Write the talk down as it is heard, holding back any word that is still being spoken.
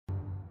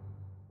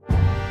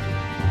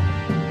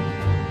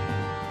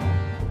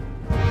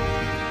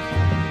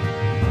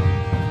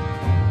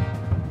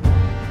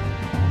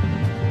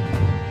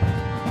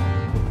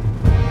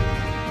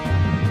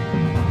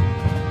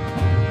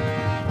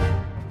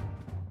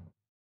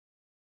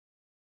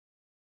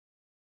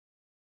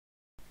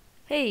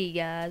Hey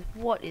guys,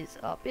 what is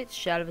up? It's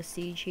Shadow of a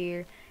Siege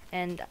here,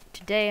 and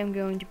today I'm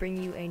going to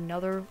bring you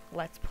another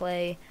Let's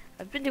Play.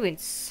 I've been doing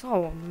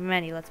so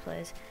many Let's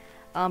Plays,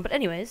 but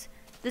anyways,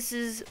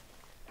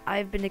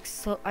 I've been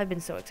so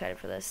excited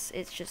for this.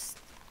 It's just,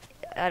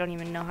 I don't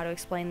even know how to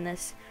explain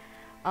this.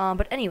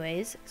 But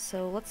anyways,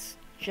 so let's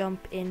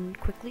jump in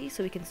quickly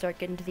so we can start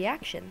getting to the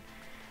action.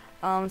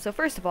 So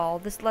first of all,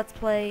 this Let's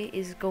Play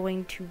is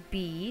going to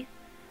be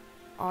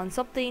on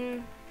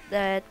something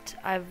that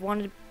I've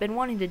been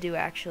wanting to do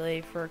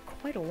actually for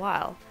quite a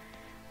while,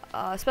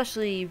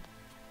 especially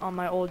on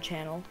my old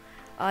channel.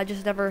 I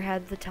just never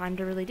had the time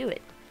to really do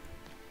it.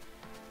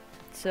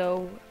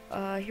 So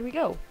here we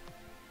go.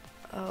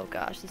 Oh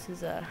gosh, this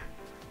is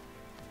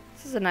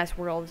a nice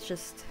world. It's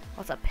just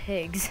lots of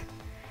pigs.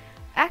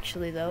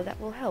 Actually though,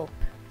 that will help.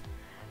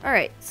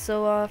 Alright,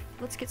 so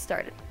let's get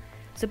started.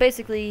 So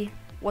basically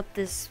what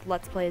this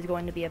Let's Play is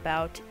going to be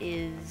about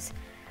is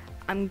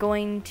I'm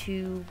going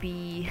to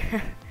be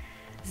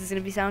this is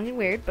going to be sounding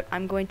weird, but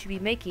I'm going to be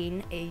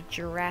making a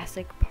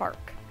Jurassic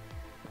Park.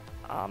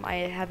 I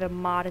have a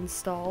mod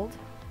installed.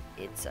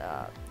 It's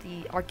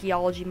the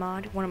archaeology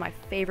mod, one of my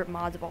favorite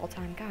mods of all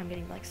time. God, I'm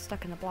getting like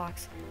stuck in the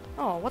blocks.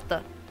 Oh, what the?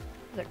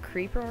 Is that a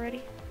creeper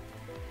already?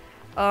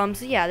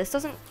 So yeah, this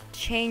doesn't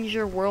change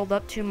your world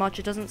up too much.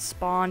 It doesn't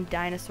spawn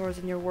dinosaurs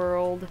in your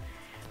world.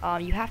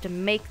 You have to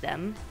make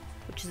them,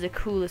 which is the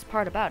coolest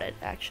part about it,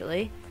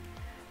 actually.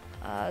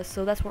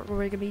 So that's what we're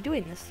going to be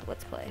doing this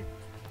Let's Play.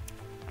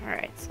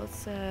 Alright, so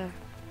let's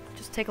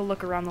just take a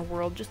look around the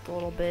world just a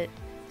little bit,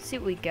 see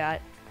what we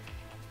got.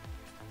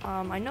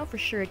 I know for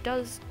sure it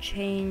does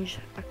change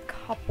a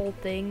couple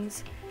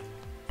things,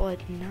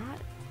 but not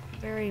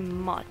very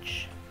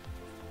much.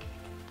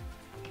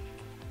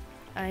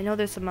 I know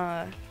there's some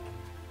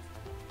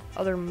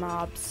other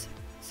mobs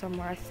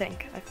somewhere, I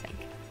think.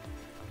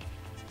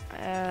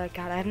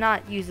 God, I have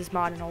not used this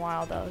mod in a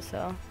while though,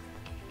 so.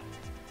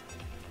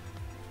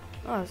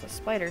 Oh, there's a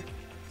spider.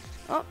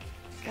 Oh,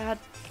 God.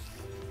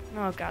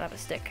 Oh god, I have a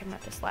stick. I'm gonna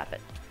have to slap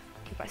it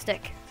with my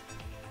stick.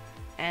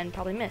 And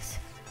probably miss.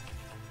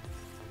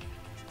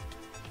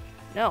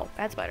 No,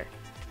 bad spider.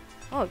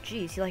 Oh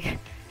jeez, he like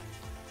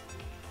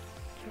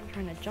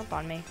trying to jump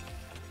on me.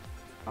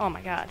 Oh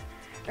my god.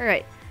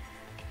 Alright.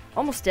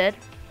 Almost dead.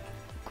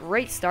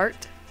 Great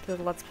start to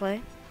the Let's Play.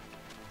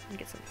 Let me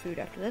get some food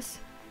after this.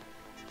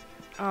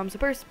 So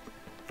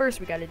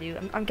first we gotta do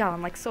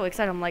I'm like so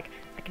excited, I'm like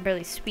I can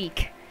barely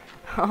speak.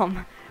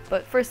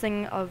 But first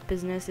thing of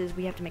business is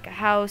we have to make a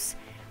house.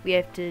 We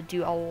have to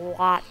do a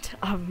lot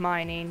of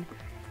mining.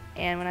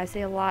 And when I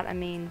say a lot, I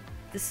mean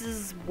this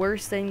is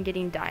worse than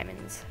getting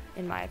diamonds,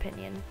 in my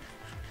opinion.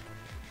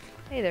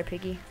 Hey there,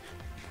 piggy.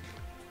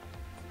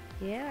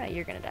 Yeah,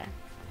 you're gonna die.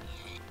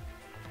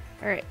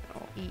 Alright,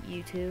 I'll eat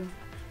you too.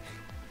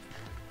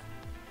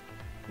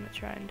 I'm gonna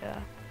try and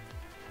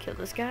kill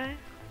this guy.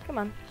 Come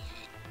on.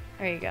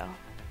 There you go.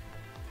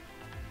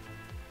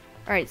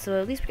 Alright,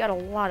 so at least we got a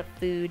lot of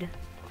food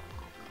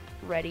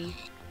ready.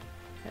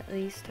 At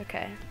least,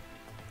 okay.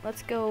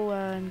 Let's go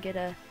and get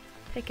a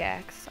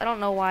pickaxe. I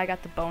don't know why I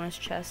got the bonus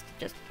chest.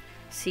 It just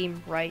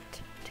seemed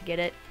right to get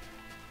it.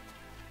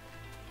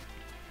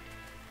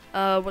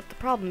 What the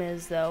problem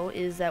is, though,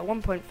 is that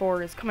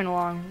 1.4 is coming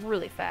along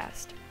really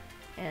fast.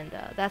 And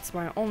that's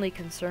my only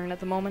concern at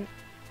the moment.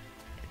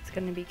 It's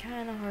going to be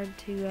kind of hard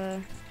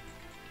to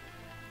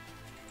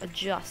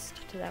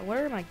adjust to that.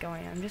 Where am I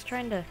going? I'm just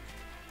trying to...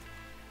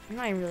 I'm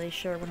not even really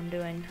sure what I'm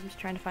doing. I'm just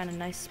trying to find a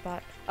nice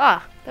spot.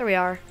 Ah, there we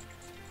are.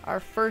 Our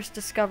first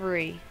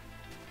discovery.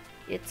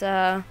 It's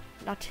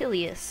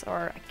Nautilus,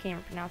 or I can't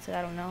even pronounce it,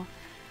 I don't know.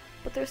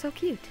 But they're so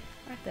cute,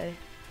 aren't they?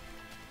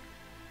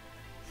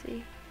 See?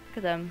 Look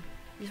at them.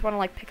 You just want to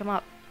like pick them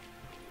up.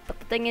 But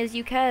the thing is,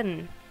 you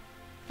can.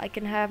 I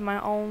can have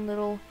my own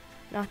little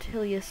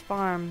Nautilus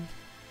farm.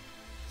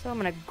 So I'm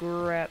gonna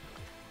grab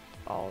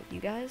all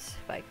you guys,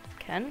 if I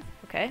can.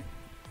 Okay.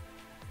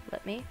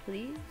 Let me,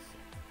 please.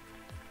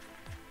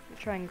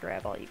 Try and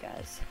grab all you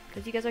guys,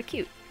 because you guys are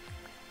cute,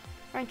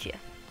 aren't you?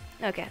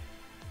 Okay,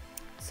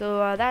 so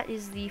that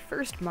is the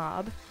first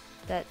mob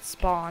that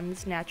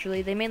spawns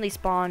naturally. They mainly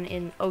spawn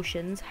in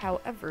oceans,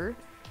 however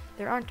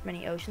there aren't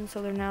many oceans,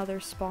 so they're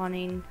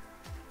spawning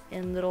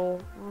in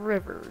little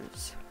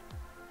rivers,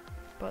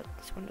 but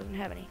this one doesn't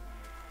have any.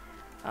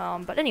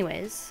 But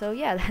anyways, so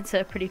yeah, that's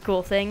a pretty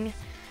cool thing.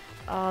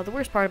 The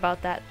worst part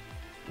about that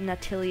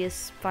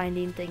Nautilus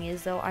finding thing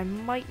is, though, I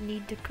might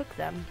need to cook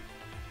them.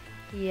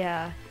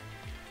 Yeah.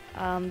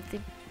 They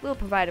will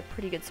provide a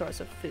pretty good source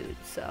of food,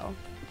 so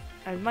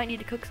I might need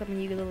to cook some of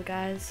you little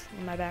guys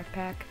in my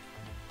backpack.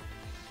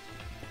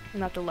 I'm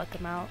gonna have to let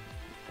them out.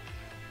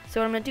 So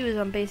what I'm gonna do is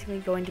I'm basically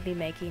going to be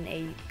making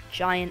a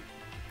giant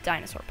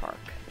dinosaur park.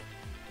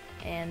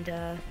 And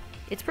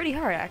it's pretty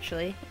hard,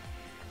 actually.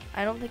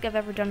 I don't think I've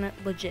ever done it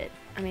legit.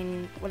 I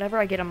mean, whenever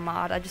I get a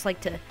mod, I just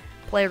like to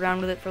play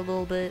around with it for a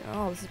little bit.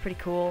 Oh, this is pretty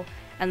cool.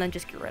 And then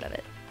just get rid of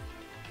it.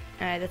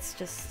 Alright, that's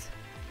just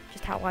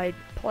how I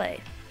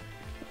play.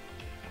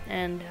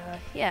 And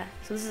yeah,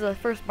 so this is the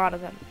first mod of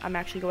them I'm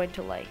actually going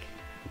to like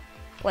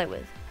play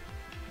with.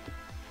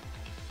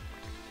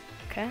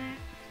 Okay,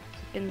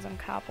 getting some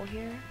cobble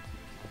here.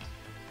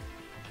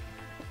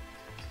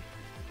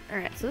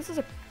 Alright, so this is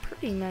a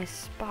pretty nice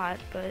spot,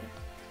 but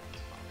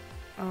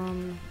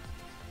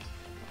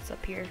what's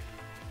up here?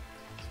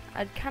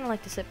 I'd kind of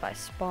like to sit by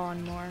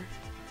spawn more.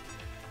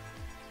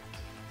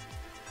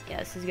 Yeah,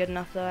 this is good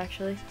enough though,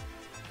 actually.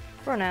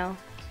 For now.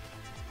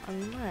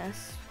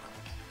 Unless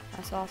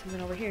I saw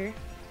something over here.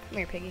 Come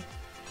here, piggy.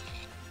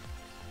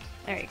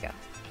 There you go.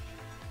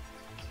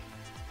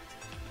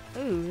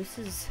 Ooh,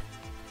 this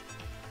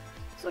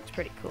looks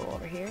pretty cool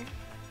over here.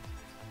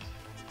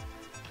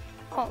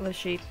 Oh, there's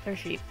sheep. There's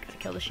sheep. Gotta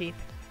kill the sheep.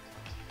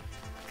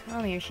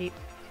 Come here, sheep.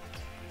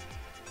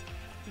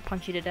 I'll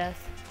punch you to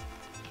death.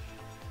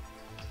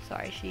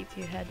 Sorry, sheep.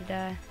 You had to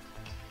die.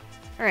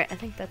 Alright, I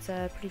think that's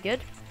pretty good.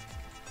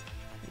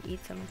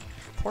 Eat some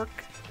pork.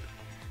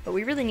 But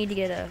we really need to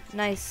get a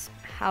nice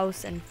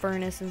house and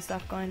furnace and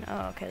stuff going.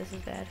 Oh, okay, this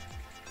is bad.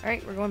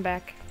 Alright, we're going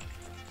back.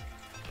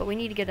 But we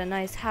need to get a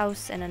nice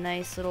house and a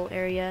nice little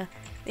area.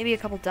 Maybe a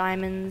couple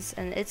diamonds.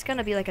 And it's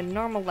gonna be like a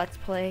normal Let's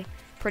Play,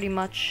 pretty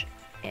much.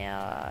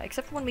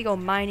 Except for when we go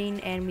mining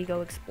and we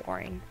go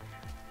exploring.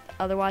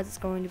 Otherwise, it's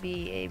going to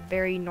be a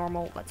very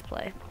normal Let's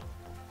Play.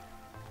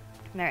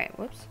 Alright,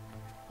 whoops.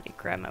 Need to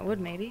grab my wood,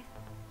 maybe.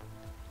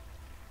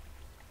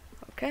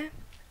 Okay.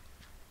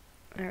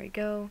 There we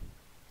go.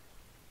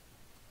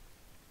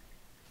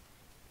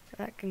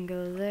 That can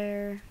go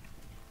there.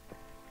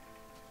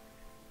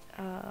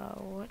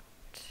 What?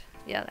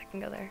 Yeah, that can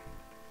go there.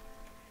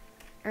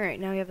 Alright,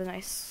 now we have a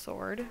nice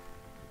sword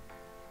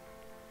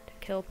to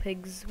kill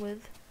pigs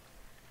with.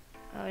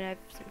 And I have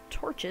some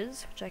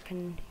torches, which I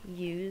can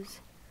use.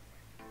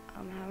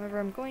 However,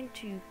 I'm going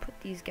to put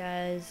these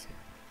guys,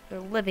 they're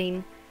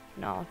living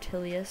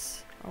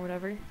Nautilus, or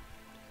whatever.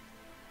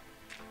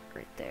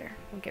 Right there.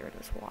 We'll get rid of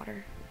this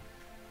water.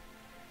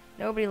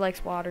 Nobody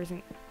likes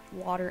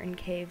water in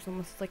caves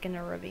unless it's like in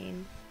a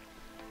ravine.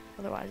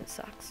 Otherwise it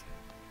sucks.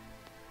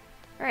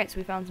 Alright, so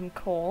we found some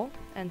coal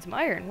and some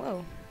iron.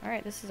 Whoa.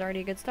 Alright, this is already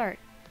a good start.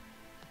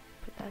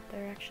 Put that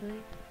there,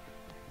 actually.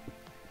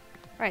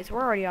 Alright, so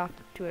we're already off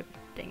to a,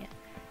 dang it,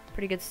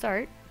 pretty good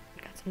start.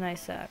 Got some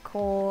nice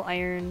coal,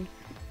 iron.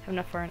 Have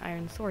enough for an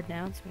iron sword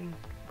now. Some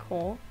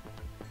coal.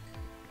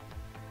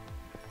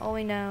 All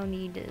we now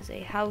need is a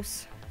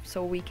house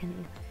so we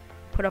can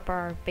put up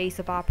our base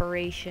of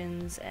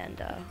operations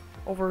and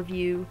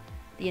overview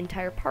the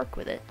entire park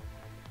with it.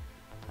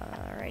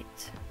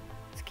 Alright,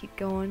 let's keep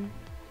going.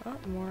 Oh,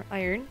 more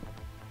iron.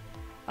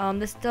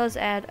 This does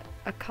add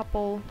a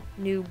couple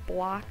new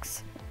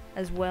blocks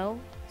as well,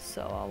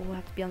 so we'll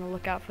have to be on the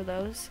lookout for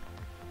those.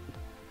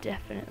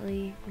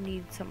 Definitely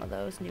need some of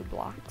those new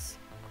blocks.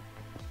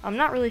 I'm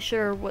not really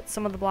sure what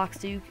some of the blocks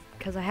do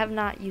because I have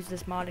not used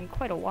this mod in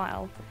quite a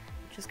while,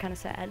 which is kind of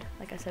sad,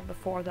 like I said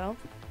before though.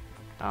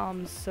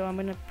 So I'm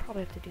gonna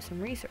probably have to do some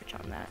research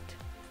on that.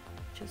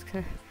 Just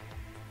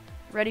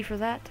ready for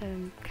that?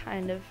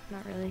 Kind of,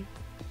 not really.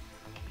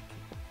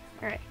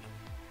 Alright,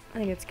 I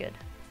think it's good.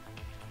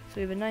 So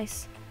we have a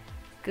nice,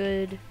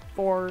 good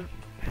 4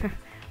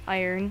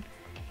 iron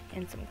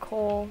and some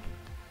coal.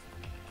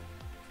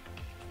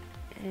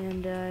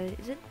 And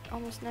is it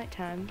almost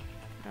nighttime?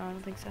 No, I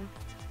don't think so.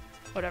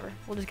 Whatever,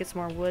 we'll just get some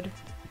more wood.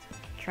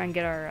 Try and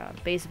get our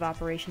base of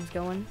operations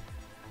going.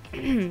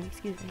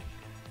 Excuse me.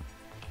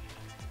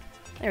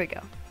 There we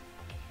go.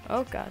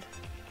 Oh god.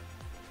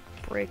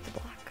 Break the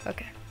block.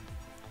 Okay.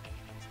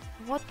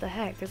 What the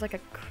heck? There's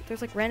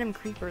like random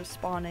creepers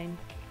spawning.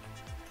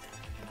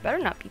 It better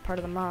not be part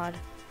of the mod.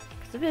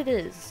 Because if it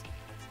is,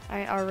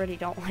 I already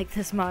don't like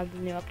this mod, the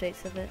new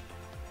updates of it.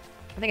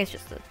 I think it's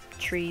just the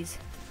trees.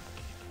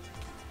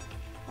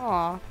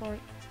 Aw, poor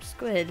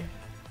squid.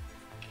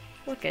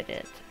 Look at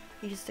it.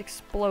 He just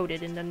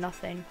exploded into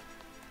nothing.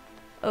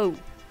 Oh.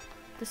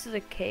 This is a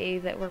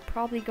cave that we're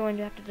probably going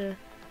to have to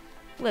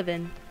live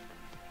in.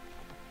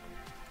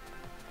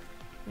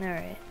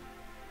 Alright.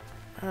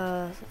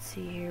 Let's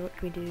see here. What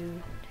can we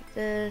do? Take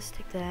this,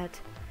 take that,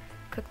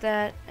 cook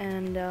that,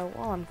 and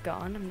while I'm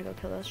gone, I'm gonna go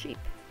kill those sheep.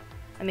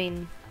 I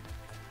mean,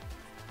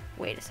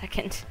 wait a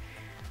second.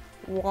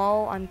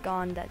 While I'm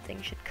gone, that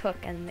thing should cook,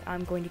 and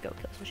I'm going to go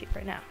kill some sheep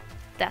right now.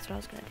 That's what I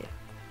was gonna do.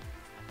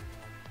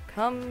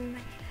 Come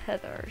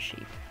hither,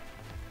 sheep.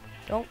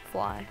 Don't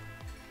fly.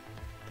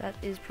 That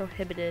is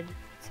prohibited.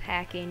 It's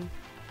hacking.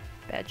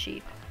 Bad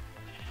sheep.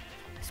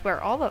 I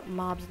swear, all the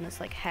mobs in this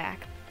like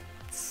hack.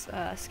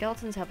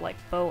 Skeletons have like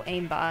bow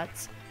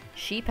aimbots.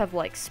 Sheep have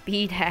like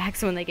speed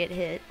hacks when they get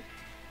hit.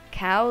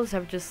 Cows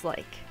have just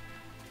like,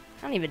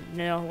 I don't even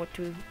know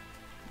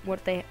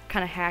what they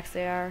kind of hacks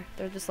they are.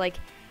 They're just like,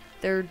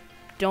 they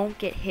don't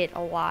get hit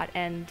a lot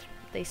and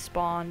they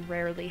spawn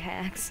rarely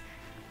hacks.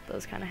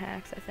 Those kind of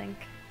hacks, I think.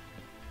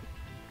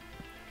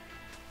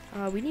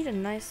 We need a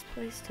nice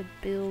place to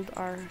build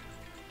our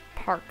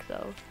park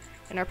though.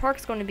 And our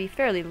park's going to be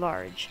fairly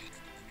large.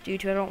 Due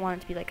to I don't want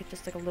it to be like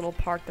just like a little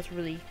park that's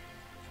really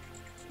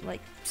like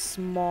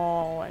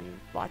small and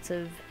lots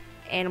of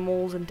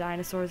animals and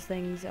dinosaurs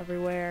things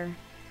everywhere.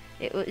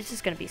 It's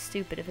just gonna be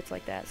stupid if it's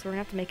like that, so we're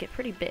gonna have to make it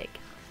pretty big.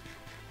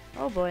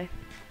 Oh boy.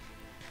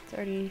 It's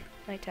already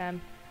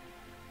nighttime.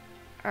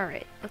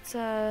 Alright, let's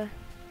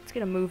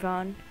get a move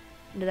on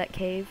into that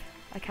cave.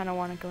 I kinda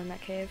wanna go in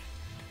that cave.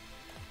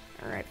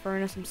 Alright,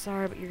 Furnace, I'm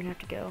sorry, but you're gonna have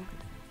to go.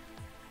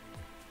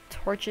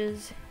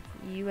 Torches,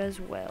 you as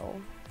well.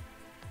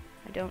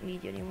 I don't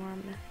need you anymore.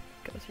 I'm gonna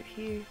go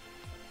through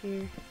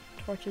here,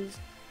 torches.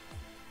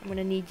 I'm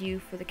gonna need you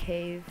for the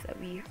cave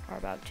that we are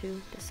about to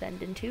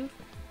descend into.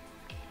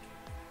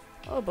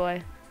 Oh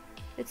boy,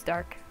 it's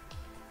dark.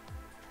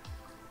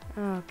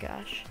 Oh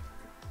gosh.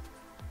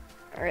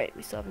 Alright,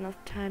 we still have enough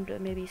time to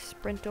maybe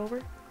sprint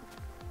over.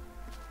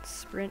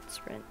 Sprint.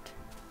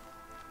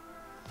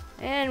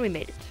 And we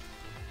made it.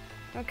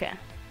 Okay,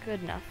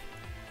 good enough.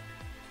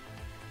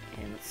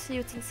 And let's see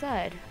what's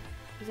inside.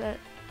 Is that...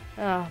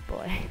 Oh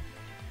boy.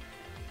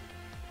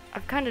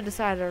 I've kind of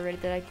decided already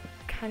that I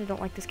kind of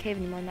don't like this cave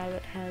anymore now that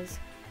it has...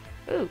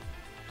 Ooh!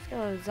 It's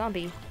got a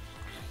zombie.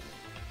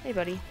 Hey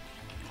buddy.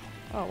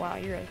 Oh wow,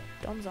 you're a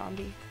dumb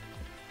zombie.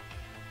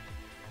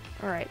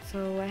 Alright,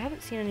 so I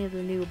haven't seen any of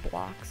the new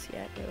blocks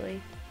yet, really.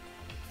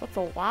 There's lots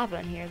of lava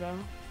in here, though.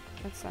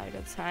 That's not a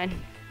good sign.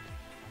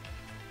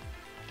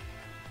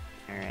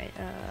 Alright,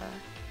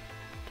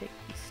 take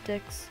these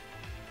sticks.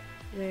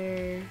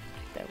 There.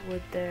 Take that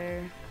wood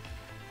there.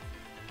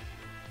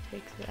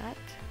 Take that.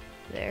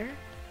 There.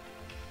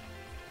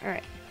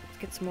 Alright, let's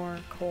get some more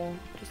coal,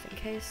 just in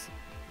case.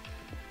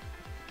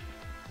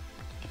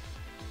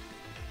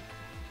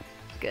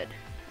 Good.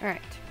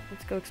 Alright,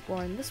 let's go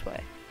exploring this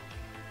way.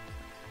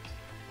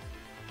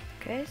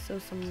 Okay, so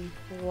some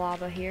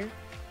lava here.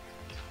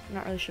 I'm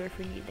not really sure if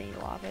we need any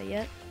lava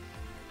yet.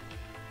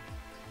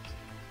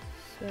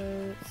 So,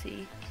 let's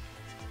see.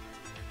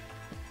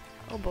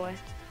 Oh boy.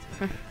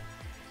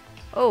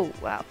 Oh,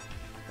 wow.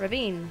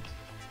 Ravine.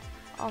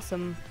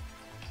 Awesome.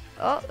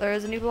 Oh,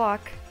 there's a new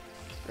block.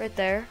 Right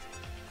there.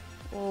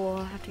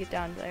 We'll have to get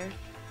down there.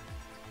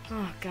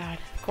 Oh god,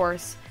 of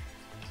course.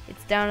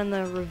 It's down in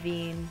the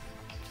ravine.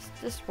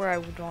 Just where I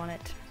would want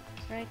it.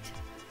 Right?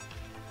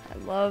 I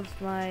love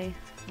my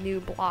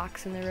new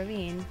blocks in the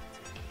ravine.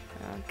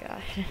 Oh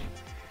gosh.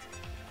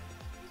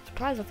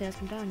 Surprised nothing has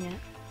come down yet.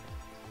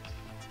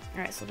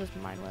 Alright, so I'll just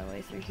mine my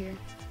way through here.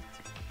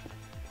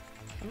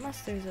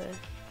 Unless there's a...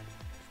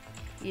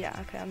 Yeah,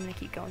 okay, I'm gonna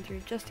keep going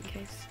through just in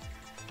case.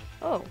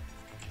 Oh!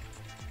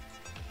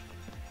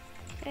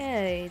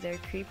 Hey there,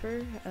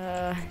 creeper.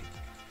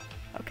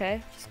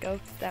 Okay, just go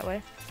that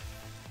way.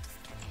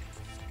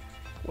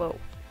 Whoa.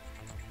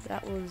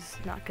 That was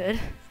not good.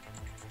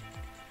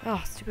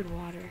 Oh, stupid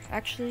water.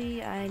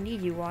 Actually, I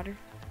need you, water.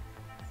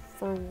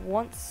 For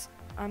once,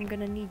 I'm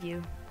gonna need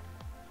you.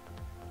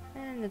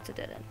 And it's a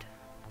dead end.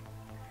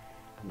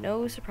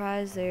 No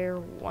surprise there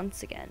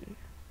once again.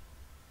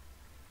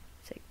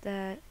 Take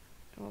that.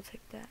 We'll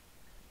take that.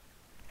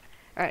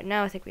 Alright,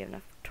 now I think we have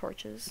enough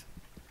torches.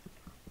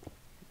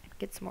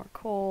 Get some more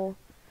coal.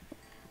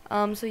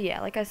 So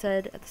yeah, like I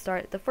said at the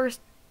start, the first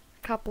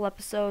couple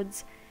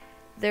episodes,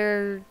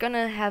 they're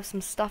gonna have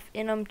some stuff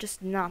in them,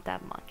 just not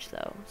that much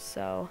though.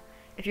 So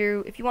if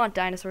you want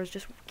dinosaurs,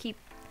 just keep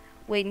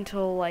waiting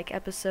until like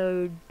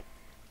episode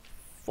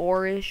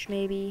 4-ish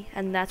maybe,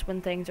 and that's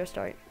when things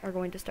are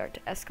going to start to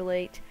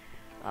escalate.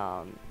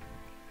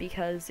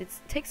 Because it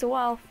takes a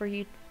while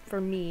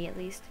for me at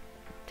least,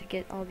 to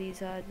get all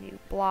these new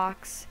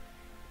blocks,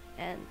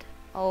 and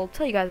I'll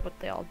tell you guys what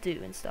they all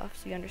do and stuff,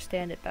 so you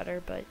understand it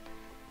better. But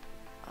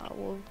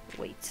we'll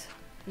wait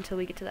until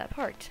we get to that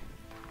part.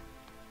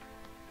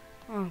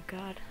 Oh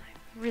god,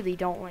 I really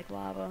don't like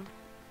lava.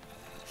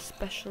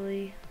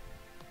 Especially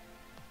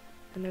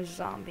when there's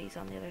zombies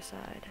on the other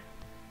side.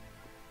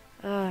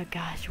 Oh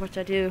gosh, what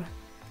should I do?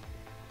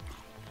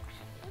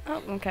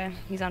 Oh, okay,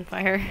 he's on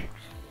fire.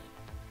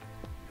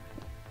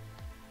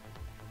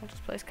 I'll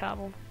just place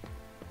cobble.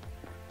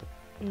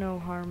 No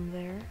harm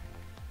there.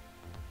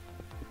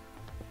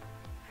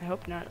 I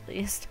hope not, at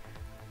least.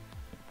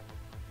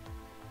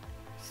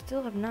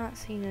 Still have not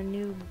seen a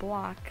new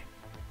block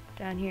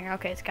down here.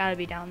 Okay, it's gotta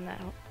be down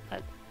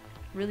that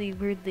really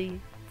weirdly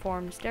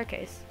formed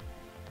staircase.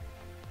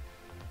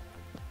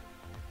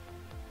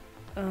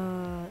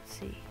 Let's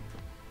see.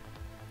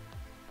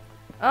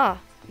 Ah,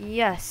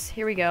 yes,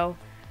 here we go.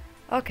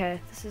 Okay,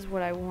 this is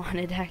what I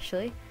wanted,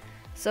 actually.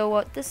 So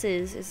what this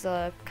is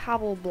a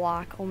cobble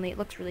block, only it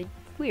looks really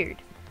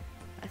weird.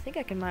 I think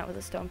I can mine it with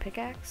a stone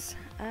pickaxe.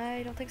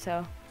 I don't think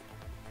so.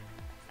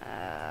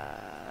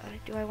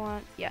 Do I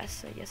want...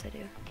 Yes, yes I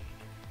do.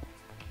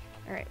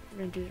 Alright, we're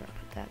gonna do is we're gonna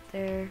put that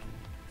there.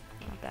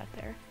 Not that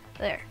there.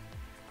 There.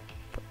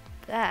 Put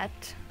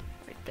that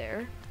right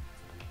there.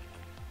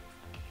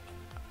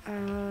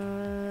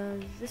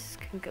 This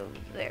can go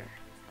there.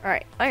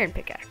 Alright, iron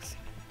pickaxe.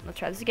 Let's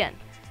try this again.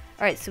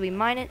 Alright, so we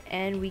mine it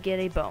and we get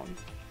a bone.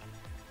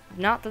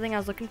 Not the thing I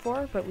was looking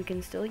for, but we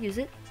can still use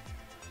it.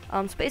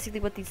 So basically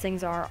what these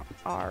things are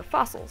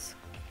fossils.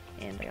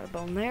 And I got a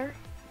bone there.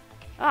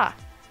 Ah!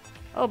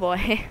 Oh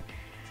boy.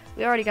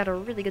 We already got a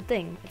really good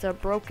thing. It's a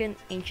broken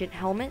ancient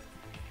helmet.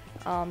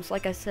 So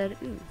like I said,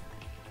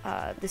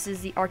 this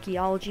is the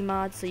archaeology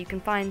mod, so you can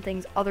find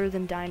things other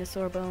than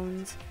dinosaur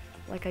bones,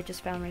 like I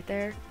just found right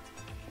there.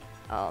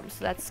 So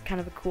that's kind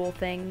of a cool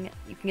thing.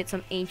 You can get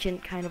some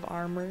ancient kind of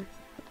armor,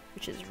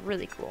 which is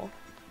really cool.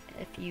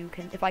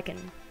 If I can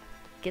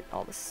get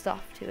all the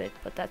stuff to it,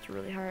 but that's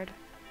really hard.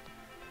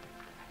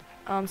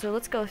 So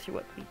let's go through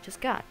what we just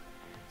got.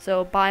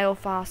 So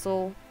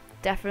biofossil,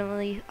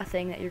 definitely a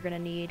thing that you're gonna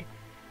need.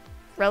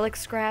 Relic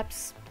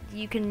scraps,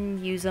 you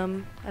can use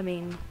them. I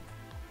mean,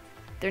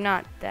 they're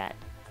not that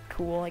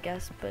cool, I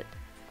guess, but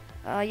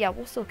yeah,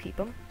 we'll still keep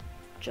them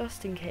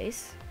just in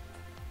case.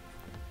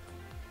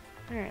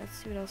 Alright, let's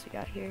see what else we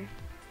got here.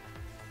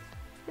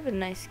 We have a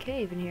nice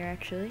cave in here,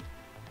 actually.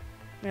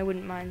 And I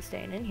wouldn't mind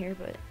staying in here,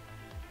 but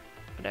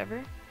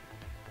whatever.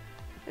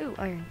 Ooh,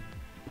 iron.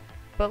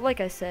 But like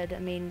I said, I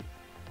mean,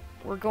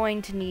 we're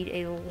going to need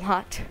a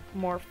lot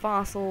more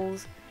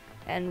fossils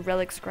and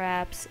relic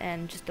scraps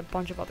and just a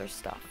bunch of other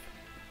stuff.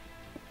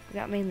 We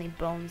got mainly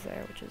bones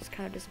there, which is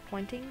kind of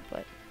disappointing,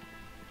 but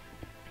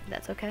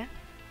that's okay.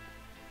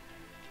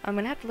 I'm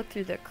gonna have to look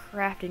through the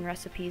crafting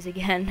recipes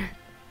again.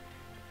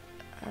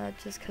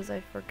 Just because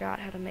I forgot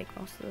how to make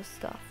most of this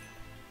stuff.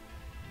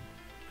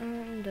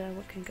 And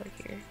what can go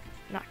here?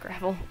 Not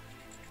gravel.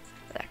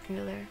 That can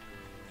go there.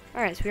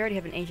 Alright, so we already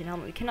have an ancient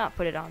helmet. We cannot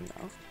put it on,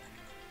 though.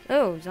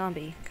 Oh,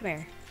 zombie. Come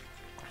here.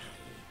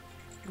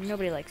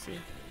 Nobody likes you.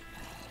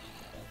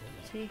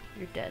 See?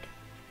 You're dead.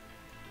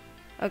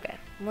 Okay,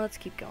 let's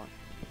keep going.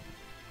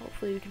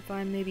 Hopefully we can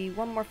find maybe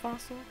one more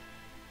fossil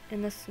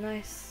in this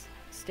nice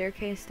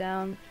staircase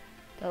down.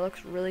 That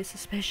looks really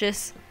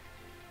suspicious.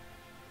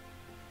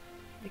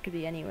 It could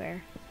be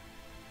anywhere.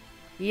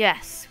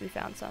 Yes, we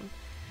found some.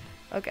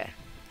 Okay,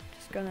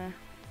 just gonna...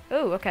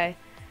 Oh, okay.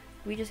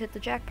 We just hit the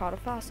jackpot of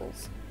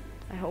fossils,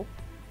 I hope.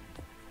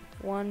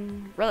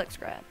 One relic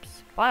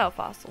scraps.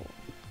 Biofossil.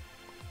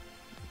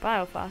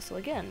 Biofossil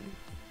again.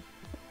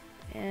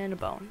 And a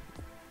bone.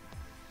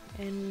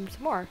 And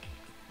some more.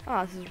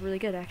 Ah, this is really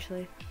good,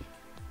 actually.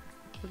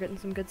 We're getting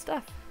some good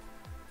stuff.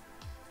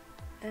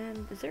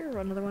 And is there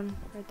another one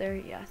right there?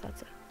 Yeah, I thought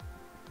so.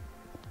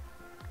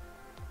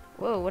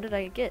 Whoa, what did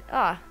I get?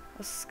 Ah,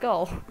 a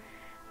skull.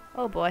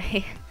 Oh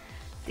boy.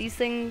 These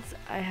things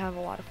I have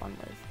a lot of fun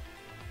with.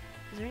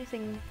 Is there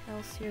anything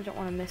else here? Don't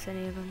want to miss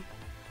any of them.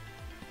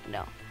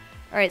 No.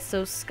 Alright,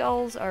 so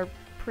skulls are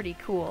pretty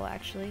cool,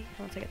 actually.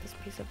 Once I get this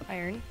piece of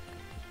iron.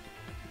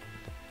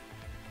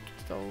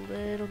 Just a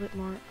little bit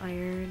more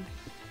iron.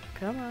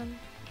 Come on.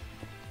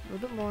 A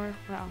little bit more.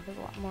 Wow, there's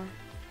a lot more.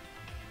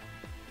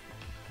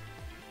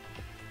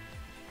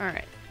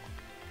 Alright.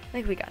 I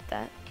think we got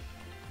that.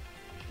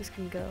 This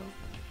can go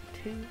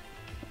too.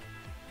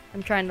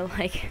 I'm trying to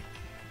like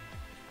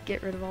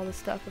get rid of all this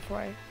stuff before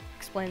I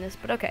explain this,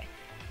 but okay.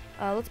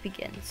 Let's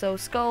begin. So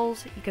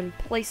skulls, you can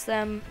place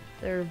them.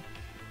 They're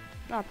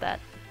not that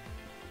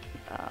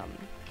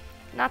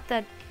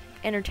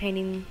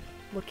entertaining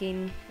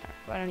looking.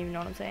 I don't even know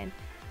what I'm saying.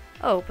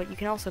 Oh, but you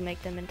can also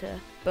make them into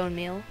bone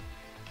meal.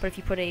 But if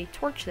you put a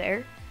torch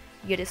there,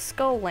 you get a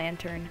skull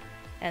lantern,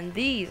 and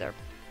these are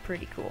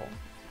pretty cool.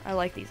 I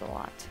like these a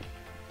lot.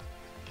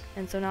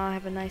 And so now I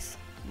have a nice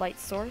light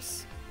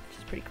source, which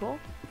is pretty cool.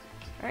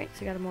 Alright,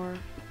 so we got more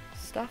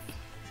stuff.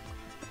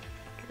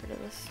 Get rid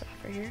of this stuff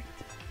right here.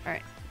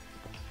 Alright,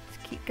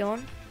 let's keep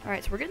going.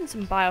 Alright, so we're getting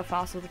some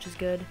biofossils, which is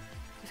good.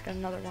 Just got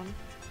another one.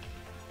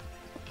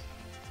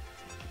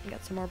 We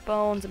got some more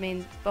bones. I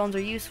mean, bones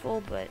are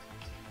useful, but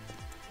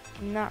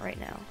not right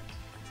now.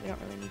 We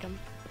don't really need them.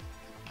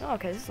 Oh,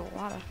 okay, this is a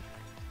lot of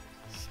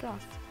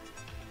stuff.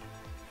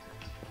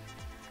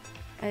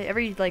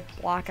 Every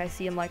like block I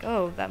see, I'm like,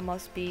 oh, that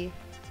must be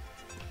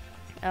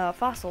a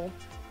fossil,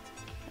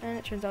 and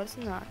it turns out it's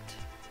not.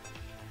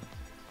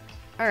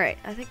 Alright,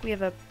 I think we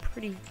have a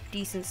pretty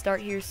decent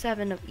start here.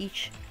 7 of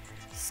each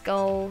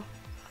skull,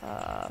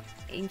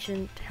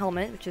 ancient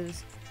helmet, which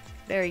is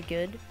very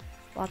good.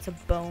 Lots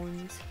of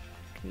bones,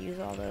 can use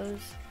all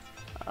those.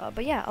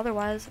 But yeah,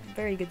 otherwise,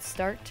 very good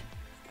start,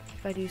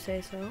 if I do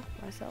say so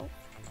myself.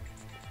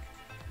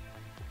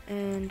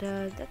 And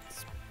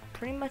that's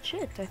pretty much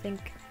it, I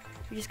think.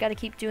 We just gotta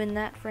keep doing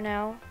that for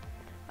now.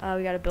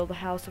 We gotta build a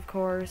house, of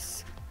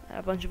course,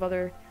 a bunch of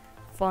other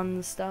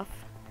fun stuff.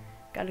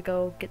 Gotta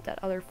go get that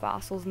other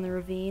fossils in the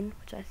ravine,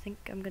 which I think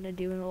I'm gonna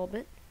do in a little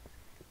bit.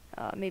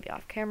 Maybe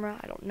off camera,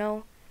 I don't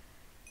know.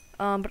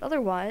 But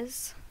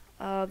otherwise,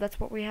 that's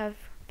what we have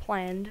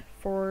planned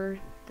for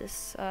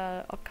this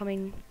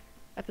upcoming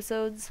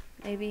episodes,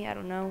 maybe, I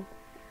don't know.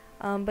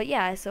 But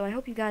yeah, so I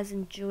hope you guys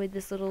enjoyed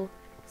this little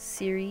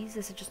series.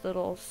 This is just a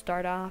little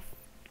kickoff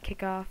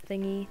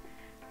thingy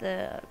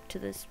to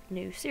this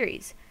new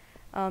series.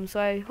 So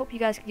I hope you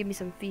guys can give me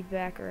some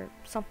feedback or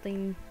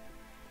something,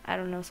 I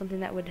don't know,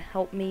 something that would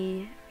help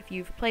me if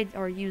you've played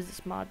or used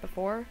this mod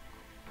before.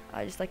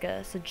 Just like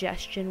a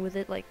suggestion with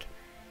it, like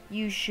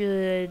you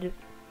should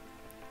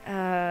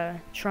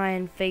try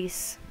and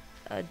face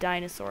a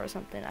dinosaur or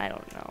something. I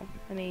don't know.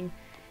 I mean,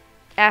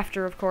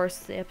 after, of course,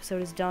 the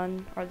episode is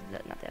done, or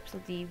not the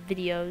episode, the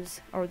videos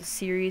or the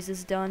series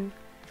is done.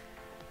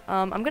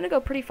 I'm gonna go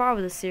pretty far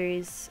with this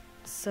series,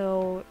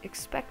 so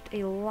expect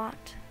a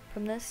lot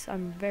from this.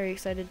 I'm very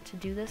excited to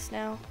do this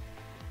now.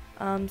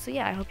 So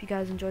yeah, I hope you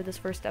guys enjoyed this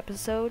first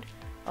episode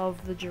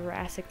of the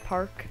Jurassic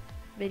Park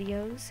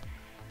videos,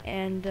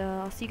 and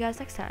I'll see you guys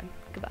next time.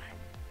 Goodbye.